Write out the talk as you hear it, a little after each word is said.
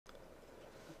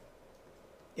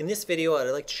In this video, I'd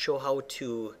like to show how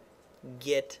to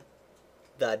get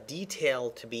the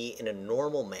detail to be in a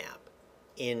normal map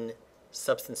in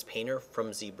Substance Painter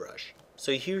from ZBrush.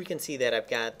 So here you can see that I've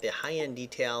got the high-end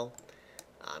detail.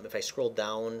 If I scroll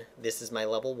down, this is my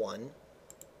level 1.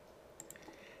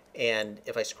 And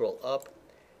if I scroll up,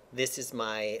 this is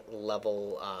my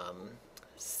level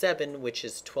 7, which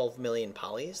is 12 million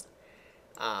polys.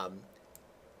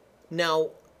 Now,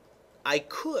 I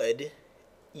could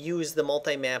use the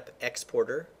multi-map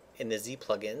exporter in the Z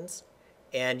plugins,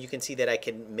 and you can see that I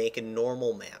can make a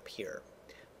normal map here.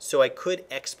 So I could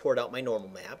export out my normal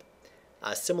map,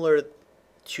 similar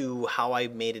to how I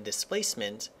made a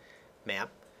displacement map.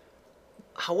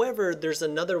 However, there's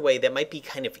another way that might be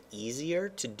kind of easier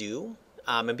to do,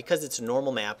 and because it's a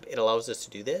normal map, it allows us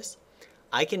to do this.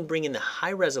 I can bring in the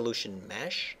high resolution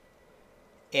mesh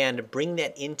and bring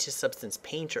that into Substance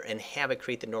Painter and have it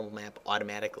create the normal map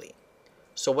automatically.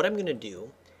 So what I'm going to do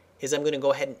is I'm going to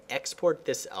go ahead and export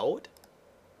this out,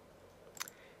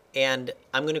 and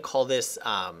I'm going to call this,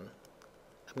 I'm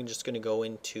just going to go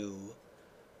into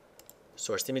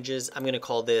source images. I'm going to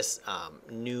call this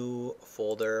new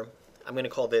folder. I'm going to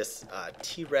call this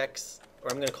T-Rex, or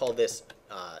I'm going to call this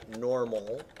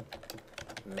normal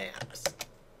maps,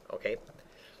 okay?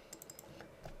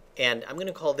 And I'm going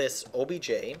to call this obj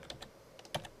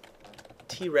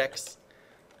T-Rex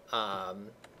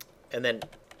and then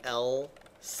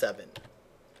L7,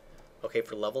 okay,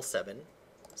 for level 7,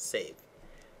 save.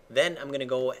 Then I'm going to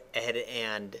go ahead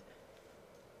and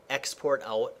export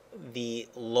out the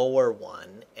lower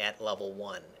one at level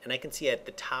 1. And I can see at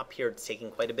the top here it's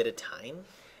taking quite a bit of time.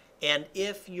 And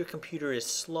if your computer is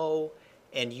slow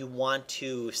and you want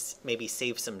to maybe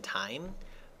save some time,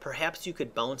 perhaps you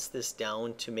could bounce this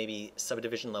down to maybe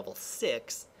subdivision level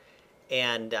 6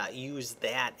 and use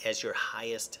that as your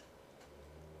highest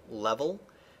level.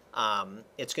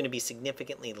 It's going to be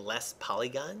significantly less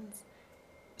polygons,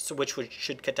 so which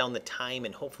should cut down the time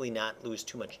and hopefully not lose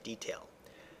too much detail.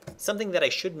 Something that I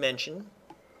should mention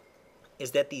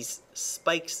is that these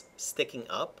spikes sticking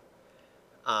up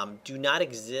do not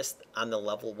exist on the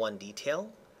level 1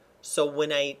 detail. So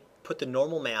when I put the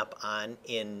normal map on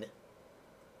in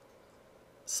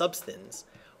Substance,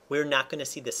 we're not going to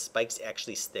see the spikes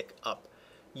actually stick up.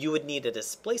 You would need a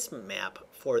displacement map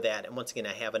for that, and once again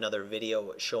I have another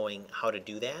video showing how to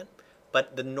do that.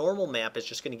 But the normal map is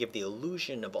just going to give the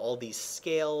illusion of all these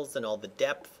scales and all the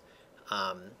depth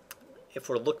if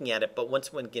we're looking at it, but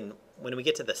again, when we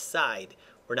get to the side,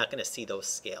 we're not going to see those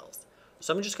scales.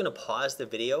 So I'm just going to pause the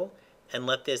video and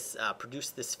let this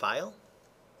produce this file.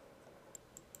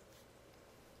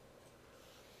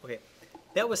 Okay,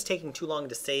 that was taking too long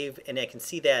to save, and I can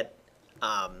see that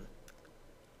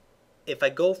if I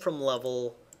go from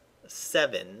level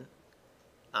 7,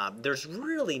 there's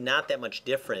really not that much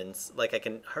difference. Like, I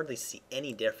can hardly see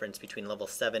any difference between level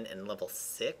 7 and level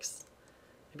 6.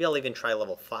 Maybe I'll even try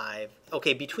level 5.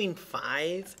 Okay, between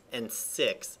 5 and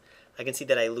 6, I can see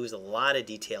that I lose a lot of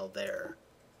detail there.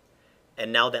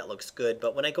 And now that looks good.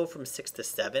 But when I go from 6 to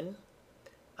 7,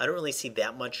 I don't really see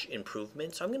that much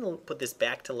improvement. So I'm going to put this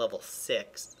back to level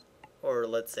 6, or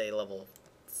let's say level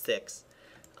 6.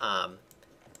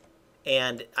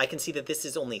 And I can see that this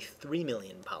is only 3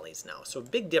 million polys now. So a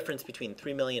big difference between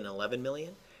 3 million and 11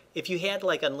 million. If you had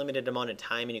like unlimited amount of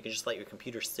time and you could just let your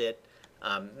computer sit,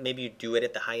 maybe you do it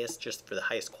at the highest just for the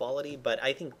highest quality, but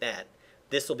I think that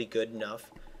this will be good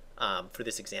enough for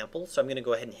this example. So I'm going to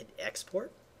go ahead and hit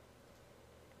export.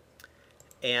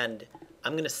 And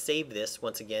I'm going to save this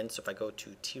once again. So if I go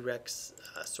to T-Rex,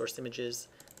 source images,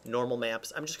 normal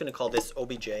maps, I'm just going to call this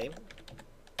obj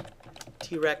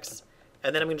T-Rex.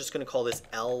 And then I'm just going to call this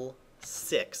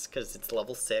L6 because it's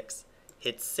level 6.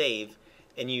 Hit save.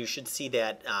 And you should see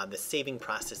that the saving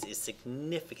process is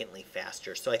significantly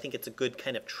faster. So I think it's a good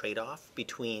kind of trade-off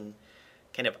between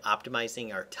kind of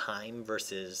optimizing our time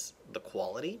versus the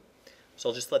quality. So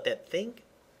I'll just let that think.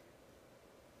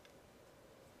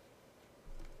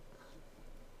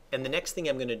 And the next thing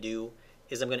I'm going to do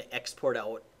is I'm going to export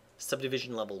out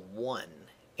subdivision level 1.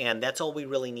 And that's all we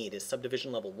really need is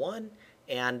subdivision level 1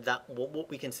 and what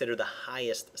we consider the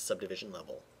highest subdivision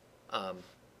level.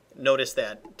 Notice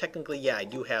that technically, yeah, I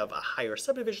do have a higher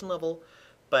subdivision level,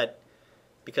 but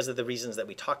because of the reasons that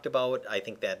we talked about, I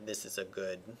think that this is a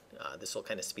good, this will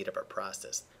kind of speed up our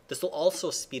process. This will also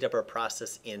speed up our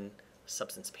process in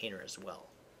Substance Painter as well.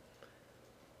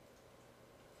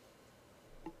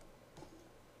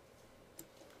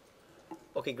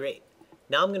 Okay, great.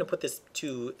 Now I'm going to put this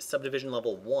to subdivision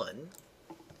level 1,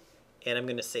 and I'm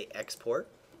going to say export,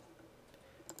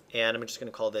 and I'm just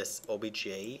going to call this obj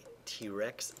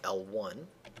T-Rex L1.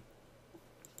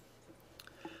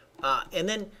 And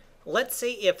then let's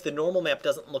say if the normal map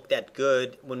doesn't look that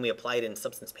good when we apply it in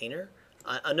Substance Painter,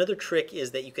 another trick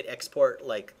is that you could export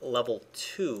like level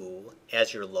 2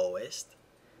 as your lowest.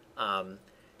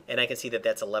 And I can see that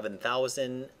that's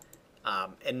 11,000.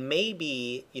 And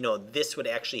maybe, you know, this would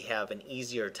actually have an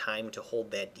easier time to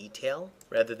hold that detail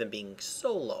rather than being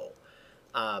so low.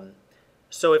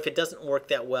 So if it doesn't work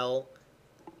that well,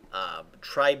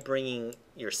 try bringing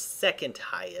your second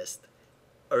highest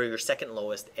or your second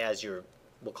lowest as your,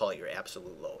 we'll call it your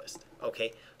absolute lowest.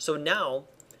 Okay, so now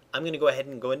I'm going to go ahead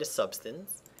and go into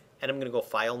Substance, and I'm going to go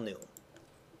File, New.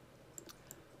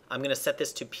 I'm going to set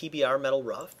this to PBR Metal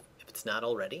Rough, if it's not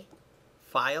already.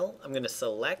 File, I'm going to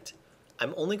select,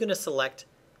 I'm only going to select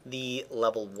the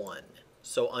level 1.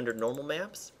 So under Normal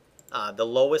Maps, the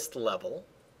lowest level,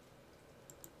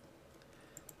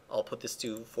 I'll put this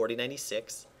to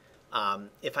 4096.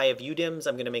 If I have UDIMs,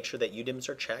 I'm going to make sure that UDIMs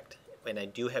are checked. And I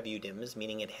do have UDIMs,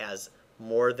 meaning it has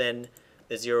more than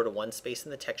the 0 to 1 space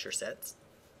in the texture sets.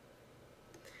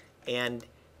 And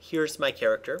here's my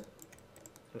character.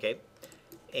 Okay.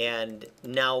 And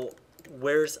now,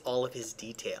 where's all of his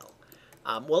detail?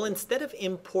 Well, instead of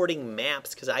importing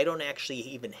maps, because I don't actually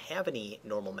even have any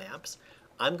normal maps,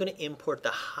 I'm going to import the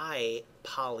high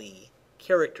poly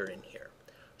character in here.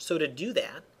 So to do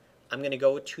that, I'm going to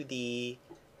go to the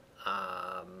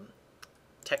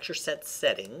texture set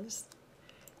settings,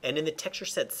 and in the texture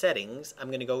set settings, I'm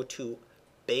going to go to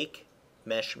Bake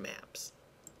Mesh Maps.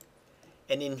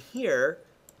 And in here,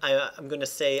 I'm going to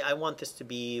say I want this to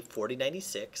be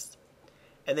 4096,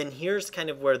 and then here's kind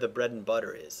of where the bread and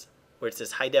butter is, where it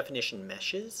says High Definition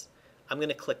Meshes. I'm going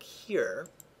to click here,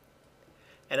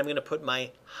 and I'm going to put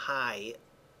my high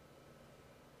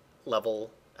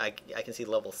level, I can see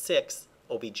level 6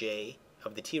 OBJ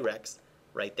of the T-Rex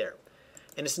right there.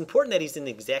 And it's important that he's in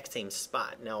the exact same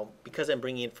spot. Now, because I'm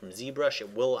bringing it from ZBrush,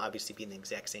 it will obviously be in the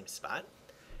exact same spot.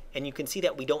 And you can see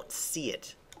that we don't see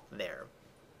it there.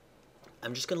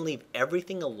 I'm just going to leave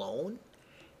everything alone,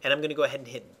 and I'm going to go ahead and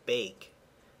hit Bake,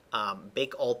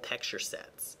 Bake All Texture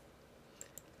Sets.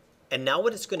 And now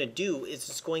what it's going to do is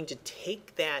it's going to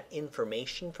take that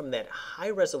information from that high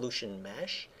resolution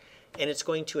mesh, and it's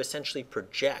going to essentially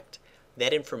project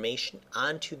that information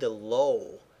onto the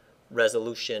low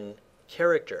resolution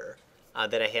character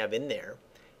that I have in there.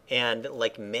 And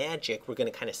like magic, we're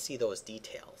going to kind of see those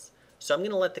details. So I'm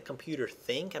going to let the computer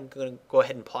think. I'm going to go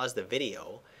ahead and pause the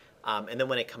video. And then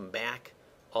when I come back,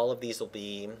 all of these will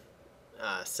be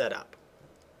set up.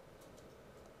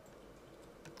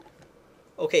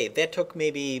 Okay, that took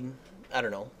maybe, I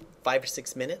don't know, 5 or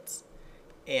 6 minutes.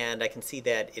 And I can see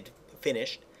that it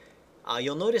finished.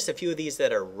 You'll notice a few of these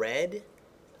that are red.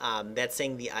 That's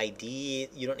saying the ID.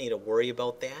 You don't need to worry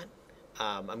about that.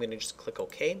 I'm going to just click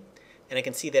OK. And I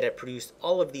can see that it produced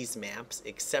all of these maps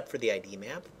except for the ID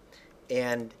map.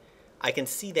 And I can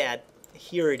see that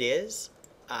here it is.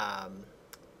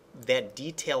 That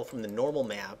detail from the normal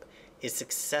map is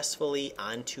successfully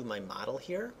onto my model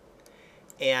here.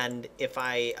 And if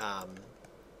I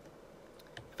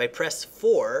press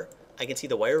 4, I can see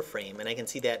the wireframe, and I can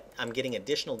see that I'm getting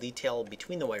additional detail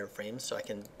between the wireframes, so I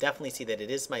can definitely see that it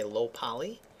is my low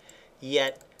poly,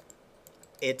 yet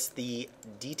it's the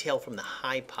detail from the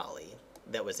high poly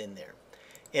that was in there.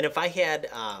 And if I had,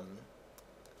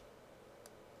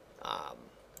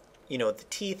 you know, the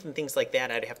teeth and things like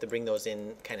that, I'd have to bring those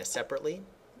in kind of separately.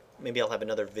 Maybe I'll have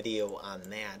another video on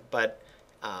that, but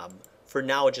for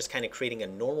now, just kind of creating a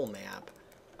normal map.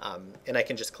 And I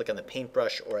can just click on the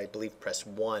paintbrush, or I believe press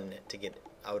 1 to get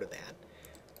out of that.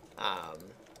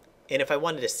 And if I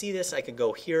wanted to see this, I could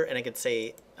go here and I could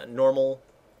say normal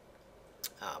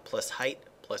plus height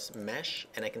plus mesh,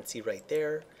 and I can see right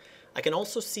there. I can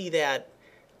also see that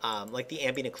like the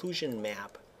ambient occlusion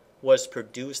map was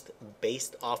produced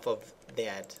based off of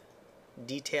that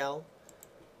detail,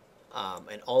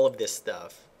 and all of this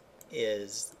stuff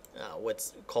is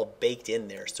what's called baked in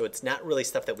there. So it's not really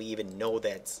stuff that we even know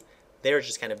that's there,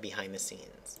 just kind of behind the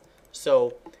scenes.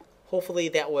 So hopefully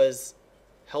that was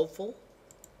helpful,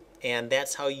 and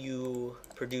that's how you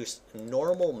produce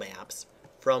normal maps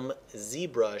from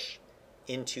ZBrush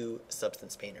into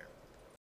Substance Painter.